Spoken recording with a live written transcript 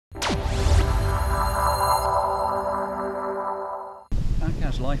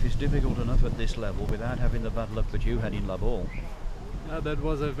life is difficult enough at this level without having the bad luck that you had in La Baule. That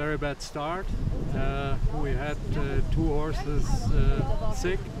was a very bad start. We had two horses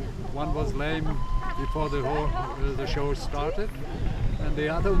sick. One was lame before the show started, and the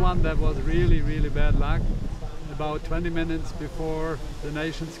other one that was really, really bad luck. About 20 minutes before the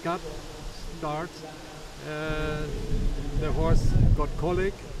Nations Cup starts, the horse got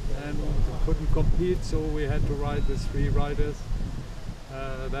colic and couldn't compete, so we had to ride with 3 riders.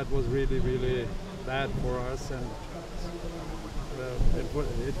 That was really, really bad for us, and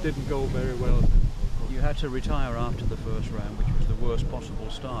it didn't go very well. You had to retire after the first round, which was the worst possible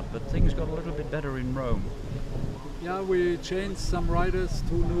start, but things got a little bit better in Rome. Yeah, we changed some riders,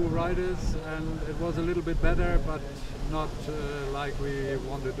 2 new riders, and it was a little bit better, but not like we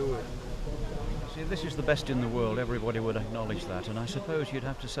want to do it. See, this is the best in the world, everybody would acknowledge that, and I suppose you'd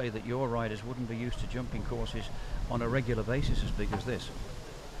have to say that your riders wouldn't be used to jumping courses on a regular basis as big as this.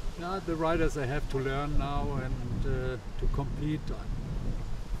 Yeah, the riders, they have to learn now and to compete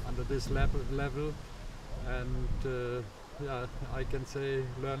under this level, and yeah, I can say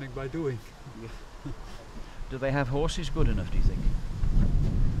learning by doing. Do they have horses good enough, do you think?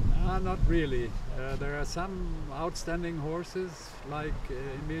 Not really. There are some outstanding horses, like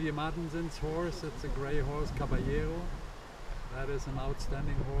Emilia Martensen's horse. It's a grey horse, Caballero. That is an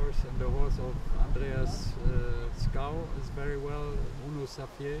outstanding horse, and the horse of Andreas Skau is very well, Uno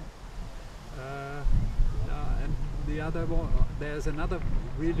Safier. Yeah, and the other one, there's another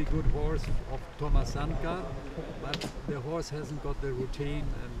really good horse of Thomas Sandgaard, but the horse hasn't got the routine,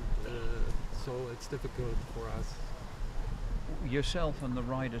 and so it's difficult for us. Yourself and the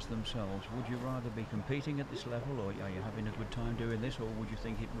riders themselves, would you rather be competing at this level, or are you having a good time doing this, or would you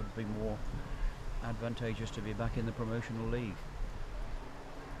think it would be more advantageous to be back in the promotional league?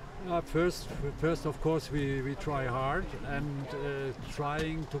 First, of course, we try hard, and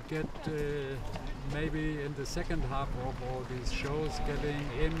trying to get maybe in the second half of all these shows, getting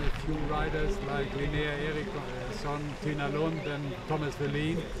in a few riders like Linnea Eriksson, Tina Lund and Thomas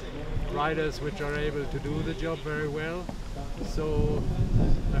Velin, riders which are able to do the job very well. So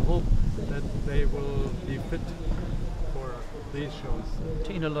I hope that they will be fit for these shows.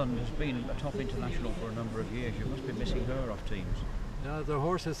 Tina Lund has been a top international for a number of years. You must be missing her off teams. Yeah, the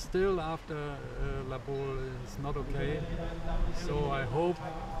horse is still after La Baule is not okay, so I hope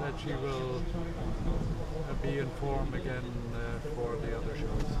that she will be in form again for the other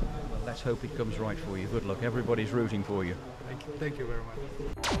shows. Well, let's hope it comes right for you. Good luck. Everybody's rooting for you. Thank you very much.